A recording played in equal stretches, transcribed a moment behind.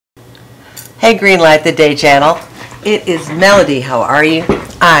Hey, Greenlight the Day channel. It is Melody. How are you?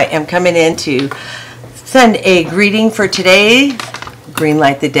 I am coming in to send a greeting for today,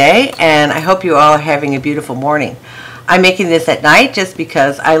 Greenlight the Day, and I hope you all are having a beautiful morning. I'm making this at night just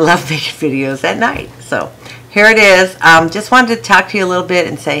because I love making videos at night. So here it is. Just wanted to talk to you a little bit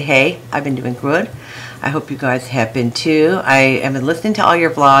and say, hey, I've been doing good. I hope you guys have been too. I have been listening to all your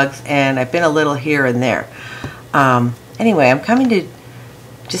vlogs, and I've been a little here and there. Anyway, I'm coming to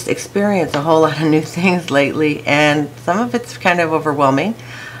just experience a whole lot of new things lately, and some of it's kind of overwhelming.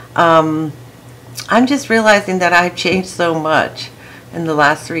 I'm just realizing that I've changed so much in the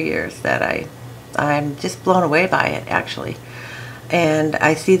last 3 years that I'm just blown away by it, actually. And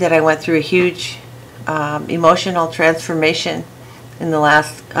I see that I went through a huge emotional transformation in the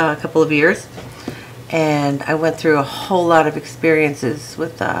last couple of years, and I went through a whole lot of experiences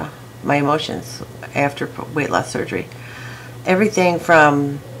with my emotions after weight loss surgery. Everything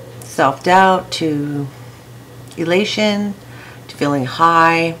from self-doubt to elation to feeling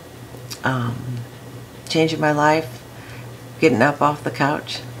high, changing my life, getting up off the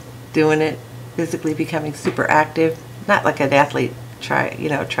couch, doing it, physically becoming super active, not like an athlete,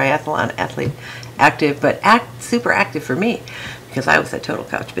 triathlon athlete active, but super active for me because I was a total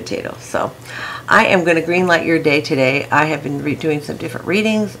couch potato. So I am going to greenlight your day today. I have been doing some different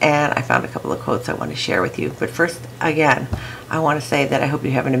readings, and I found a couple of quotes I want to share with you. But first, again, I want to say that I hope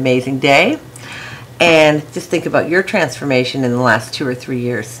you have an amazing day, and just think about your transformation in the last 2 or 3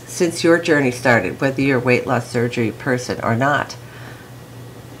 years since your journey started, whether you're a weight loss surgery person or not.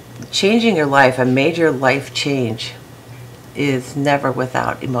 Changing your life, a major life change, is never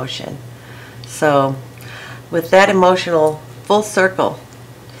without emotion. So with that emotional full circle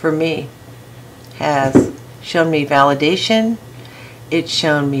for me has shown me validation, it's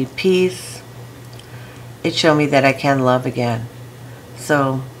shown me peace, it's shown me that I can love again.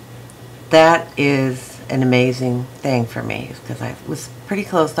 So that is an amazing thing for me, because I was pretty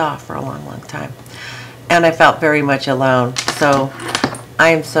closed off for a long time, and I felt very much alone. So I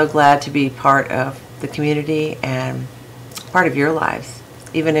am so glad to be part of the community and part of your lives,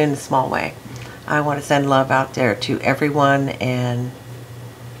 even in a small way. I want to send love out there to everyone, and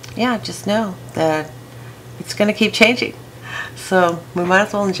yeah, just know that it's going to keep changing. So we might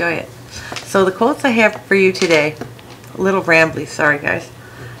as well enjoy it. So the quotes I have for you today, a little rambly, sorry guys,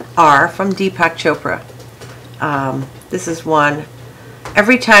 are from Deepak Chopra. This is one: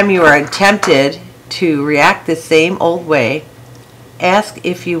 every time you are tempted to react the same old way, ask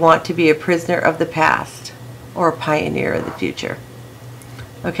if you want to be a prisoner of the past or a pioneer of the future.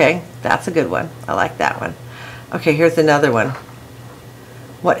 Okay, that's a good one. I like that one. Okay, here's another one.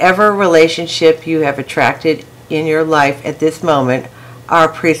 Whatever relationship you have attracted in your life at this moment are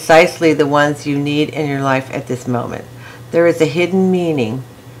precisely the ones you need in your life at this moment. There is a hidden meaning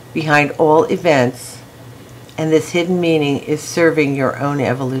behind all events, and this hidden meaning is serving your own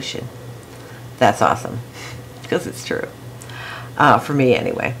evolution. That's awesome, because it's true. For me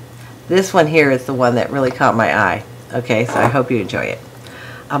anyway. This one here is the one that really caught my eye. Okay, so I hope you enjoy it.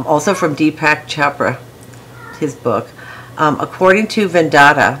 Also from Deepak Chopra, his book. According to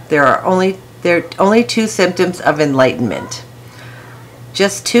Vedanta, there are only 2 symptoms of enlightenment.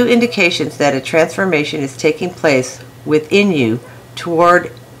 Just 2 indications that a transformation is taking place within you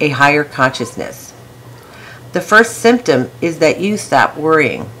toward a higher consciousness. The first symptom is that you stop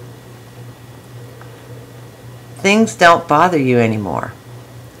worrying. Things don't bother you anymore.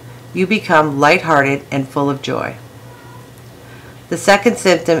 You become lighthearted and full of joy. The second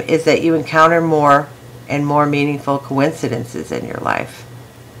symptom is that you encounter more and more meaningful coincidences in your life,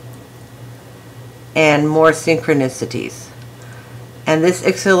 and more synchronicities. And this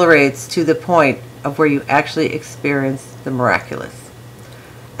accelerates to the point of where you actually experience the miraculous.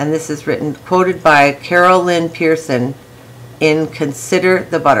 And this is quoted by Carol Lynn Pearson in Consider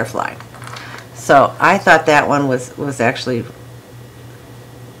the Butterfly. So I thought that one was actually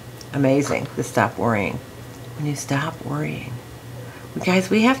amazing, to stop worrying. When you stop worrying, guys,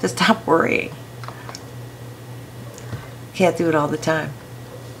 we have to stop worrying. Can't do it all the time.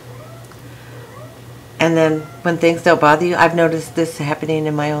 And then when things don't bother you, I've noticed this happening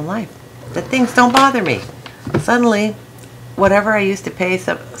in my own life, that things don't bother me. Suddenly, whatever I used to pay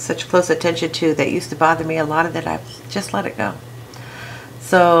such close attention to that used to bother me, a lot of it I've just let it go.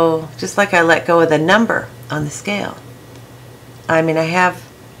 So just like I let go of the number on the scale, I mean, I have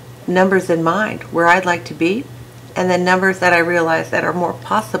numbers in mind where I'd like to be, and then numbers that I realize that are more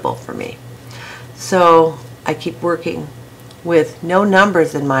possible for me. So I keep working with no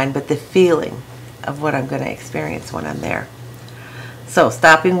numbers in mind, but the feeling of what I'm going to experience when I'm there. So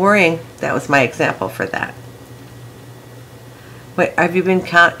stopping worrying, that was my example for that. Wait, have you been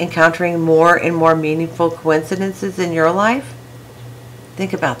encountering more and more meaningful coincidences in your life?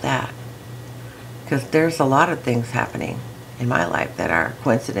 Think about that. Because there's a lot of things happening in my life that are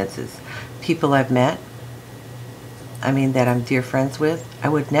coincidences. People I've met, that I'm dear friends with, I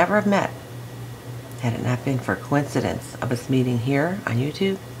would never have met had it not been for coincidence of us meeting here on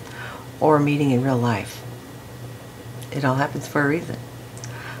YouTube or meeting in real life. It all happens for a reason.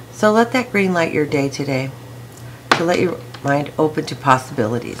 So let that green light your day today, to let your mind open to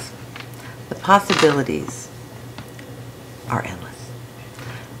possibilities. The possibilities are endless.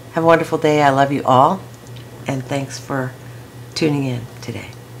 Have a wonderful day. I love you all, and thanks for tuning in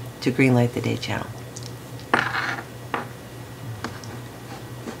today to Greenlight the Day channel.